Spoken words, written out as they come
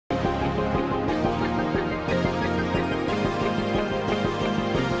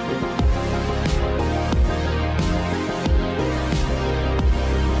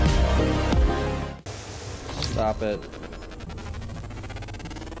Stop it.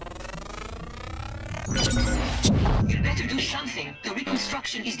 You better do something. The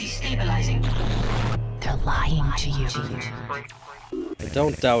reconstruction is destabilizing. They're lying to you. I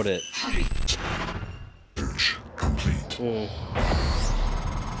don't doubt it. Hurry.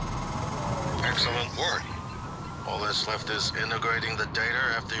 Excellent work. All that's left is integrating the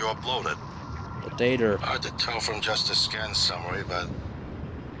data after you upload it. The data. Hard to tell from just a scan summary, but...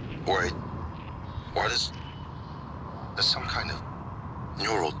 Wait. What is... There's some kind of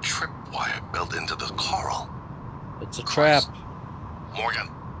neural tripwire built into the coral. It's a trap. Morgan,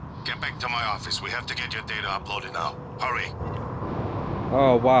 get back to my office. We have to get your data uploaded now. Hurry.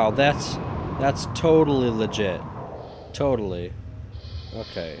 Oh wow, that's totally legit. Totally.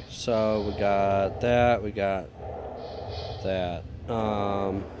 Okay, so we got that, we got that.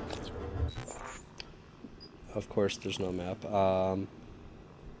 Of course there's no map.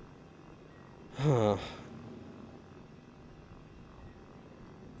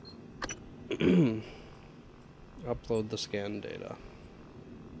 Upload the scan data.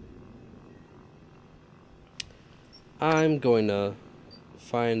 I'm going to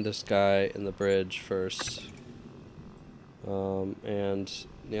find this guy in the bridge first. And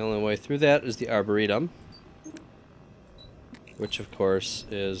the only way through that is the Arboretum, which of course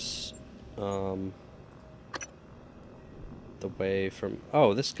is the way from...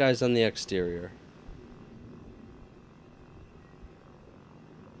 Oh, this guy's on the exterior.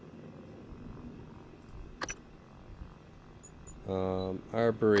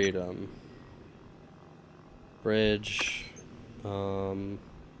 Arboretum. Bridge.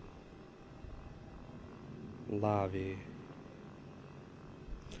 Lobby.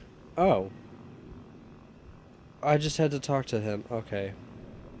 Oh. I just had to talk to him. Okay.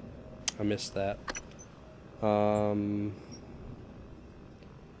 I missed that. Hardware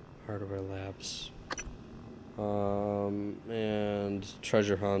labs. And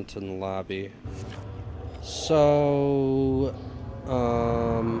treasure hunt in the lobby. So,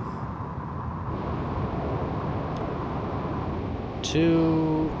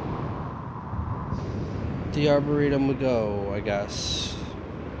 to the Arboretum we go, I guess.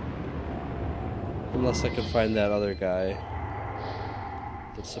 Unless I can find that other guy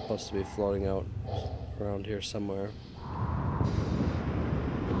that's supposed to be floating out around here somewhere.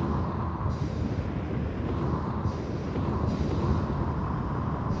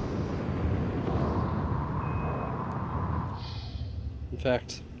 In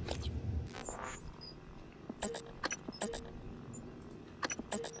fact,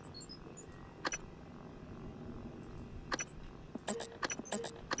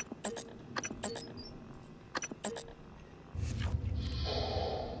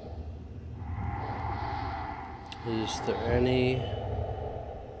 is there any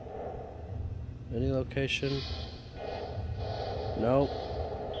location? Nope.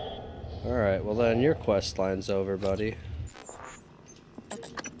 Alright, well then your quest line's over, buddy.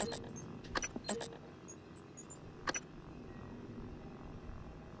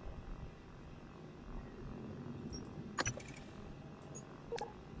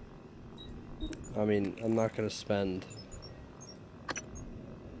 I mean, I'm not gonna spend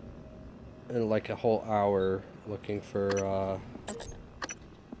like a whole hour looking for the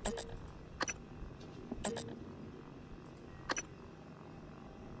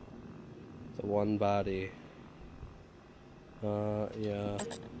one body. Yeah.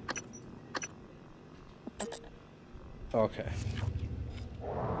 Okay.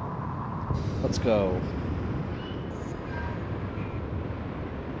 Let's go.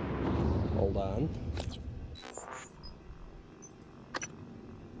 Hold on.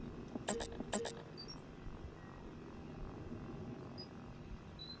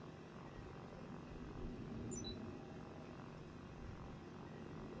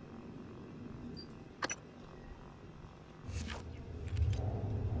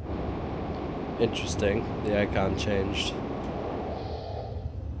 Interesting. The icon changed.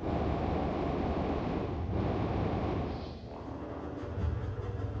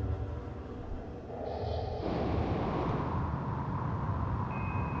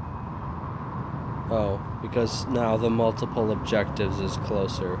 Oh, because now the multiple objectives is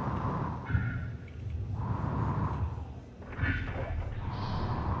closer.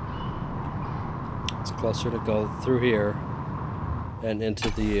 It's closer to go through here and into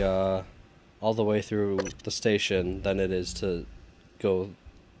the all the way through the station than it is to go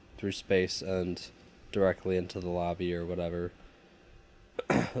through space and directly into the lobby or whatever.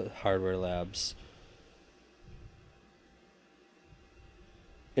 Hardware labs.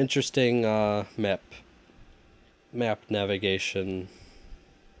 Interesting map navigation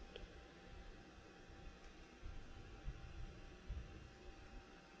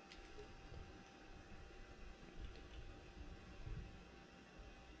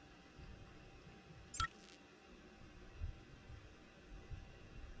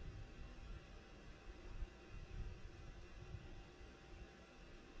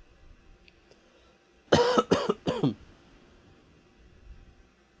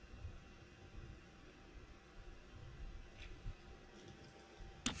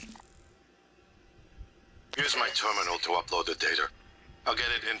Use my terminal to upload the data. I'll get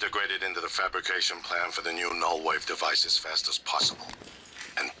it integrated into the fabrication plan for the new null wave device as fast as possible.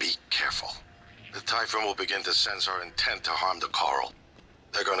 And be careful. The Typhon will begin to sense our intent to harm the coral.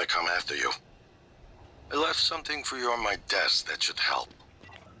 They're gonna come after you. I left something for you on my desk that should help.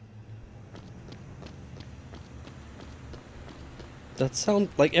 That sounds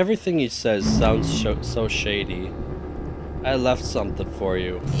like everything he says sounds so shady. I left something for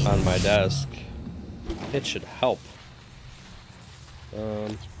you on my desk. It should help. I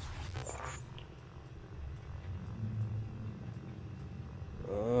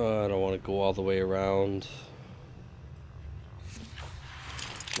don't want to go all the way around.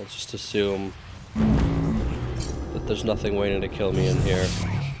 Let's just assume that there's nothing waiting to kill me in here.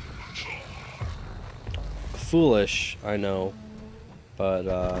 Foolish, I know.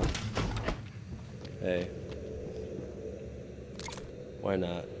 But, hey. Why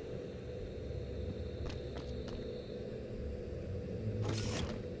not?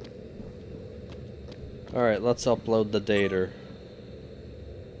 Alright, let's upload the data.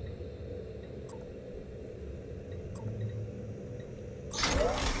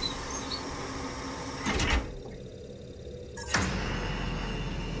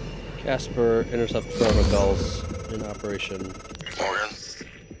 Casper intercept protocols in operation. Morgan,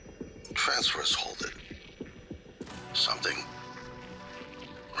 transfers hold it. Something.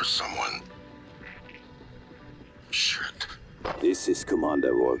 Or someone. Shit. This is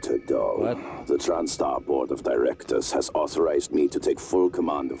Commander Walter Dahl. What? The TranStar Board of Directors has authorized me to take full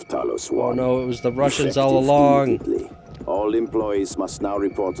command of Talos 1. Oh no, it was the Russians all Effective along. immediately. All employees must now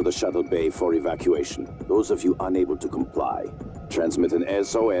report to the shuttle bay for evacuation. Those of you unable to comply, transmit an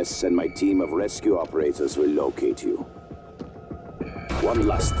SOS and my team of rescue operators will locate you. One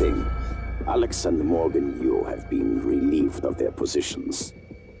last thing. Alex and Morgan Yu have been relieved of their positions.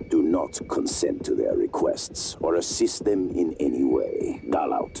 Do not consent to their requests or assist them in any way.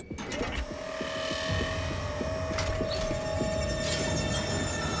 Dial out.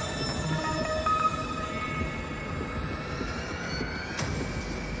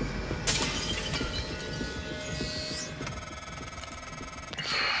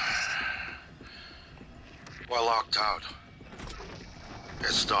 We're locked out.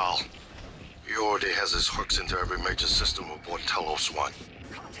 It's Dahl. He already has his hooks into every major system aboard Talos 1.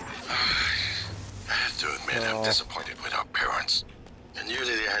 I have to admit, I'm disappointed with our parents. I knew that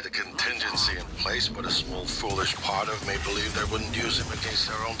they had a contingency in place, but a small foolish part of me believed they wouldn't use it against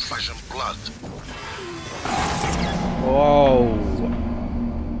their own flesh and blood. Whoa.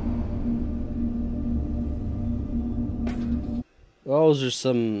 Those are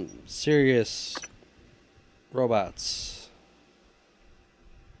some serious robots.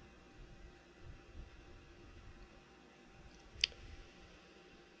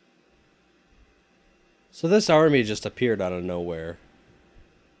 So this army just appeared out of nowhere.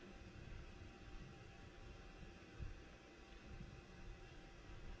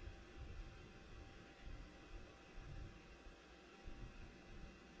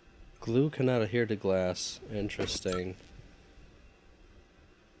 Glue cannot adhere to glass. Interesting.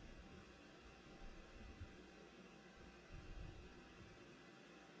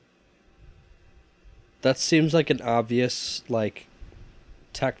 That seems like an obvious, like,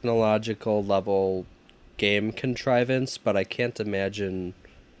 technological level game contrivance, but I can't imagine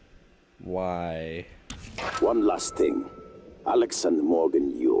why. One last thing. Alex and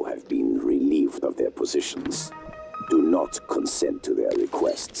Morgan Yu have been relieved of their positions. Do not consent to their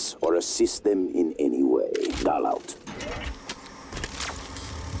requests or assist them in any way. Dial out.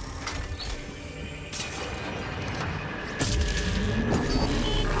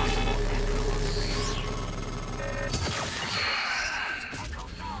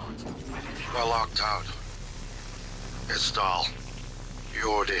 We're locked out. It's Dahl. He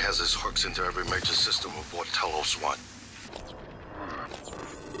already has his hooks into every major system aboard Talos 1.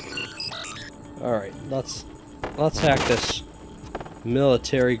 Alright, let's hack this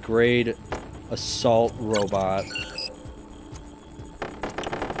military grade assault robot.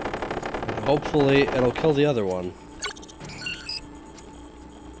 And hopefully it'll kill the other one.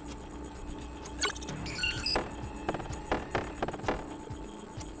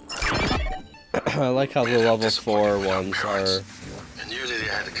 I like how the level 4 ones are. I knew that he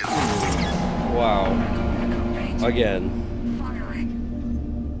had a Wow. Again.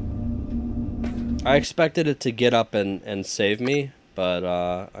 I expected it to get up and save me, but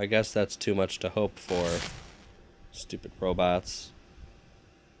I guess that's too much to hope for. Stupid robots.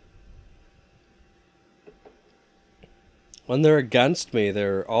 When they're against me,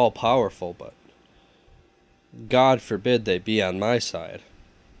 they're all powerful, but God forbid they be on my side.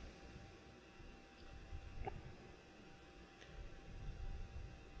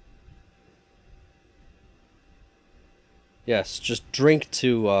 Yes, just drink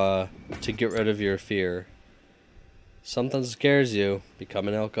to get rid of your fear. Something scares you, become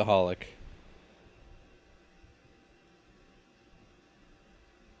an alcoholic.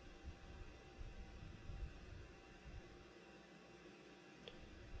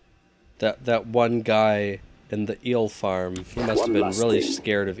 That one guy in the eel farm, he must have been really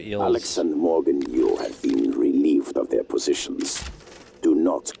scared of eels. Alex and Morgan Yu have been relieved of their positions. Do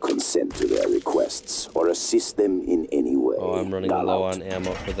not consent to their requests or assist them in any way. Oh, I'm running low on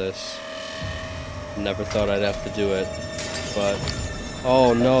ammo for this. Never thought I'd have to do it, but...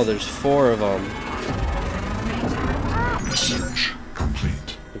 Oh no, there's 4 of them. Research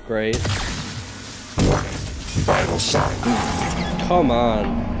complete. Great. Vital sign. Come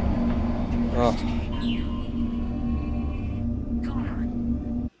on. Oh.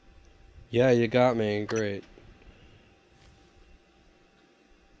 Yeah, you got me. Great.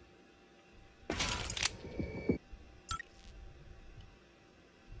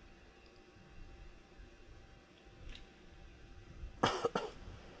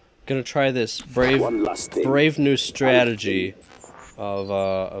 Gonna try this brave new strategy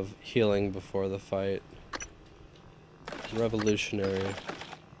of healing before the fight. Revolutionary.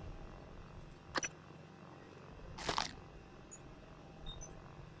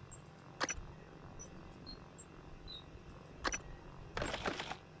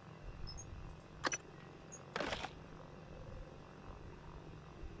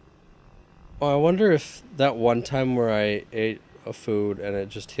 Oh, I wonder if that one time where I ate a food and it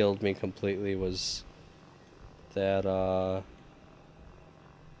just healed me completely was that the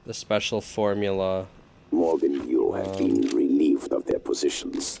special formula. Morgan Yu have been relieved of their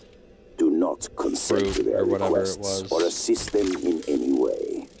positions. Do not consent to their requests or assist them in any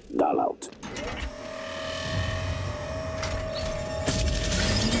way. Dial out.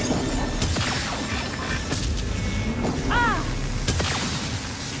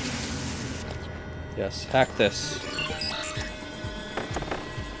 Yes, hack this.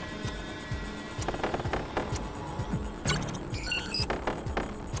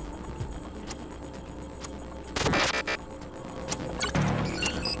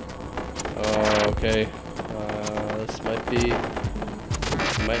 Oh, okay. This might be...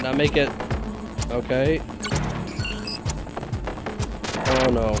 Might not make it. Okay. Oh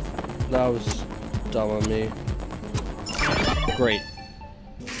no. That was dumb of me. Great.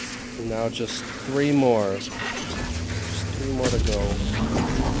 Now just 3 more. Just 3 more to go.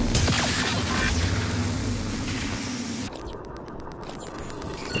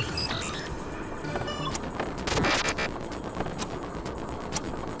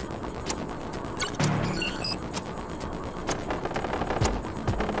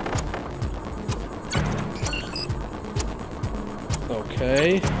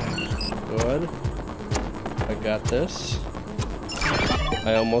 Okay. Good. I got this.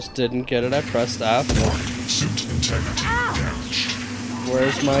 I almost didn't get it. I pressed F. Suit integrity damaged.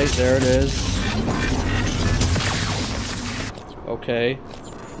 Where's my... There it is. Okay.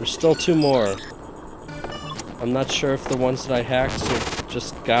 There's still 2 more. I'm not sure if the ones that I hacked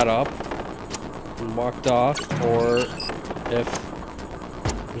just got up and walked off, or if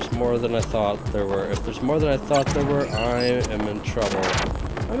there's more than I thought there were. If there's more than I thought there were, I am in trouble.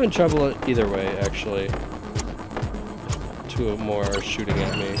 I'm in trouble either way, actually. 2 more are shooting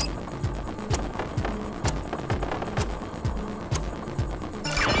at me.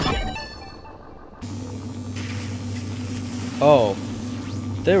 Oh,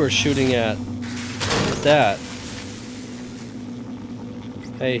 they were shooting at that.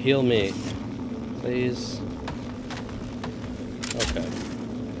 Hey, heal me, please. Okay.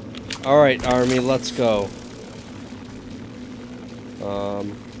 Alright, army, let's go.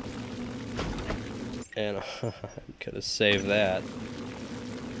 And I'm gonna save that.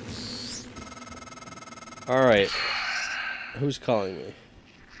 Alright. Who's calling me?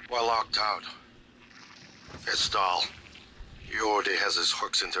 We're locked out. It's Dahl. He already has his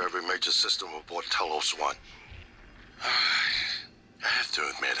hooks into every major system aboard Telos 1. I have to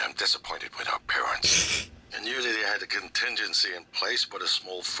admit, I'm disappointed with our parents. And usually they had a contingency in place, but a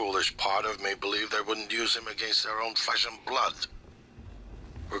small foolish part of me believed they wouldn't use him against their own flesh and blood.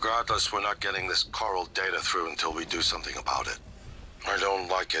 Regardless, we're not getting this coral data through until we do something about it. I don't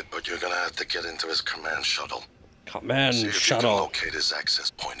like it, but you're gonna have to get into his command shuttle. Command See if shuttle. you can locate his access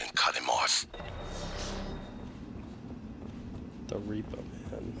point and cut him off. The Reaper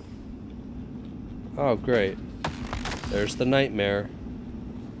Man. Oh, great. There's the nightmare.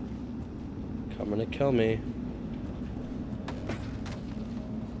 Coming to kill me.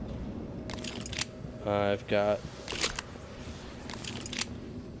 I've got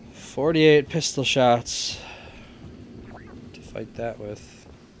 48 pistol shots. fight that with.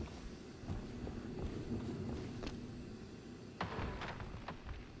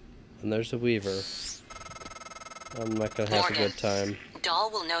 And there's a Weaver. I'm not gonna have a good time. Dahl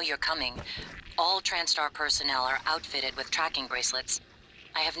will know you're coming. All TranStar personnel are outfitted with tracking bracelets.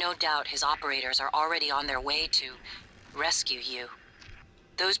 I have no doubt his operators are already on their way to rescue you.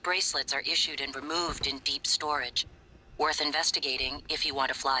 Those bracelets are issued and removed in deep storage. Worth investigating if you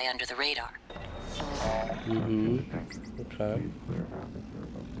want to fly under the radar. Mm-hmm. Okay.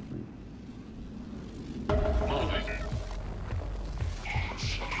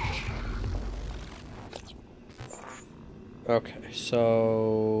 Okay,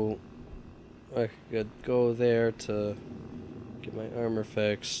 so I could go there to get my armor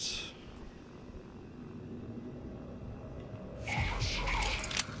fixed.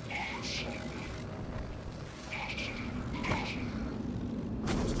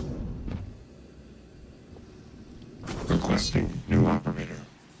 Requesting new operator.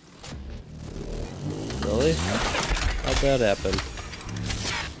 Really? How'd that happen?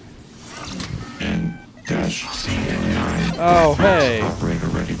 N-CN9. Oh, hey! Operator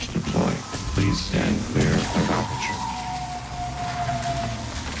ready to deploy. Please stand clear of aperture.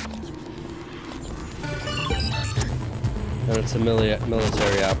 And it's a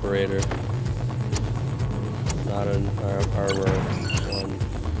military operator. Not an armor one.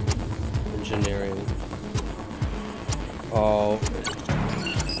 Engineering. Oh.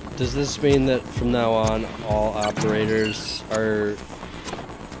 Does this mean that from now on all operators are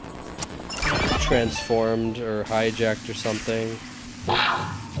transformed or hijacked or something?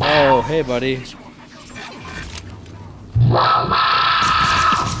 Oh, hey buddy.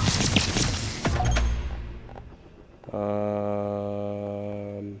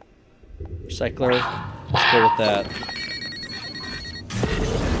 Recycler. Let's go with that.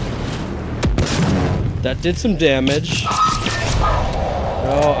 That did some damage.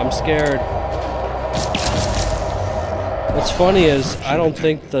 No, I'm scared. What's funny is I don't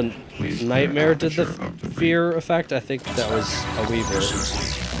think the nightmare did the fear effect. I think that was a Weaver.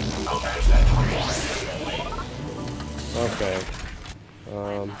 Okay.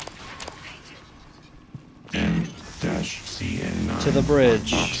 N-CN9. To the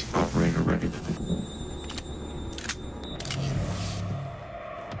bridge. Operator ready.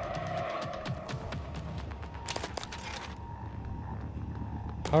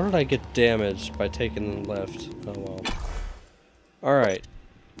 How did I get damaged by taking the left? Oh well. Alright.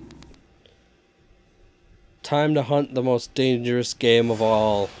 Time to hunt the most dangerous game of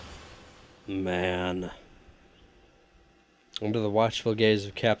all. Man. Under the watchful gaze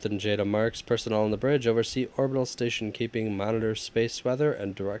of Captain Jada Marks, personnel on the bridge oversee orbital station keeping, monitor space weather,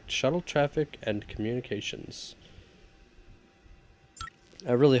 and direct shuttle traffic and communications.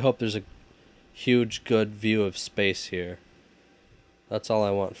 I really hope there's a huge, good view of space here. That's all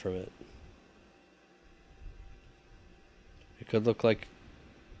I want from it. It could look like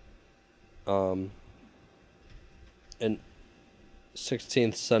an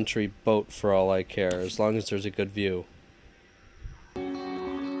 16th century boat for all I care, as long as there's a good view.